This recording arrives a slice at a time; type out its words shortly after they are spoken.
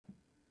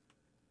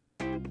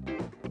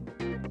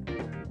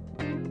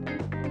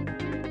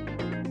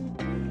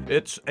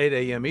It's 8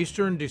 a.m.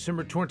 Eastern,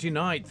 December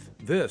 29th.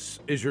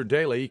 This is your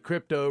daily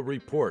crypto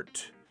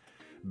report.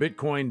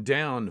 Bitcoin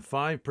down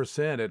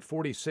 5% at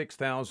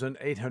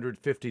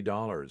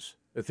 $46,850.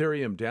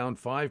 Ethereum down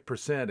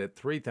 5% at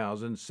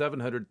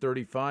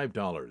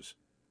 $3,735.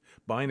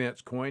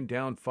 Binance Coin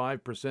down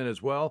 5%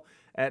 as well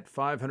at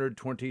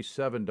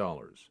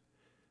 $527.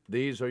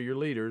 These are your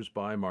leaders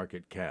by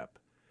market cap.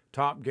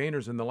 Top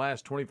gainers in the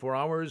last 24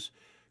 hours,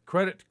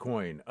 Credit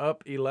Coin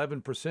up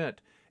 11%.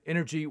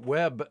 Energy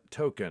Web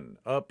Token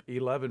up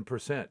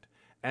 11%,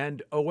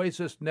 and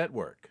Oasis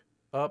Network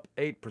up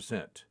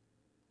 8%.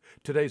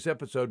 Today's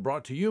episode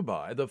brought to you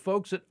by the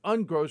folks at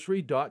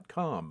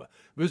ungrocery.com.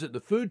 Visit the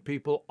food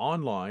people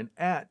online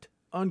at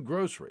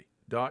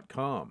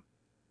ungrocery.com.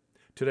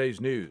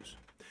 Today's news.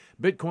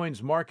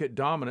 Bitcoin's market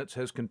dominance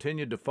has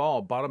continued to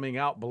fall, bottoming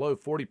out below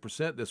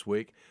 40% this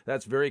week.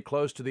 That's very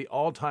close to the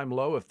all-time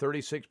low of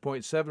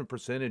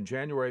 36.7% in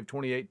January of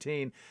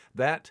 2018.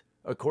 That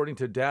according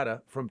to data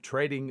from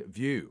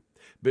TradingView.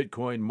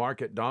 Bitcoin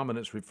market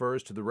dominance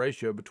refers to the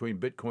ratio between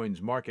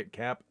Bitcoin's market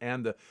cap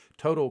and the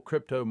total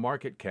crypto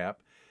market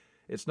cap.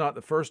 It's not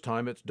the first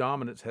time its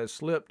dominance has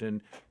slipped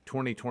in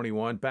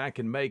 2021. Back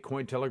in May,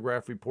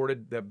 Cointelegraph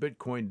reported that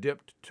Bitcoin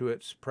dipped to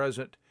its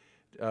present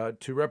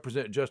to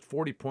represent just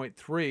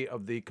 40.3%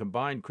 of the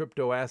combined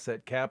crypto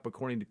asset cap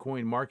according to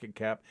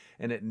CoinMarketCap,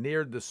 and it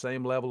neared the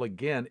same level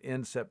again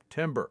in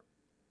September.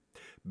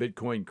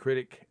 Bitcoin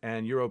critic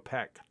and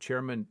Europac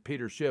chairman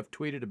Peter Schiff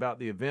tweeted about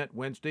the event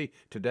Wednesday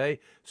today,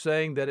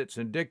 saying that it's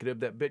indicative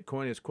that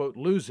Bitcoin is, quote,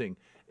 losing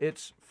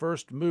its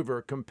first mover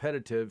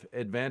competitive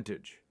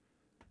advantage.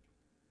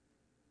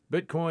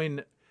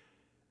 Bitcoin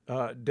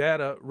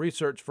data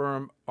research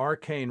firm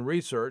Arcane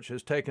Research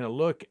has taken a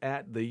look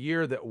at the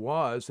year that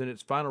was in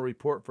its final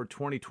report for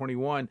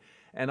 2021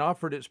 and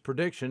offered its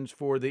predictions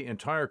for the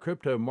entire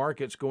crypto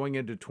markets going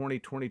into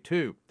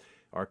 2022.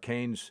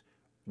 Arcane's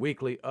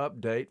weekly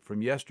update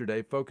from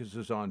yesterday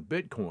focuses on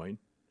Bitcoin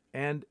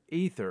and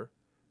Ether,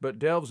 but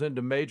delves into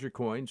major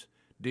coins,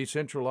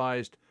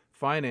 decentralized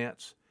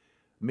finance,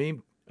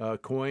 meme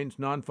coins,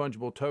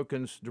 non-fungible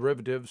tokens,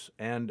 derivatives,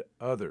 and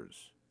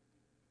others.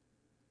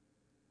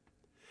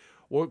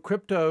 Well,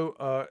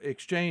 crypto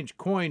exchange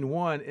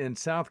Coinone in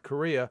South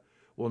Korea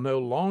will no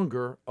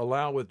longer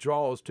allow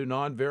withdrawals to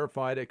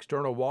non-verified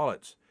external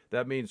wallets.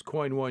 That means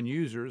Coinone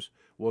users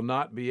will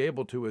not be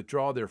able to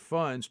withdraw their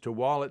funds to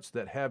wallets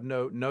that have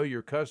no Know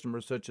Your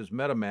Customer, such as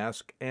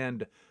MetaMask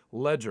and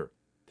Ledger.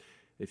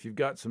 If you've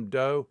got some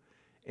dough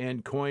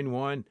in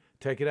Coinone,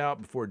 take it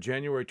out before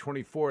January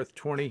 24th,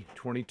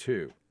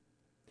 2022.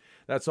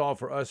 That's all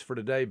for us for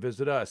today.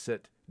 Visit us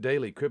at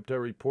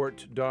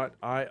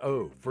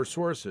dailycryptoreport.io for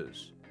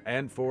sources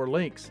and for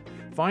links.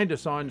 Find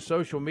us on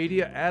social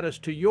media, add us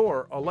to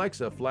your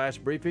Alexa flash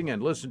briefing,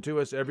 and listen to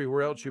us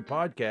everywhere else you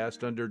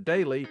podcast under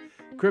Daily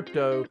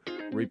Crypto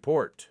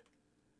Report.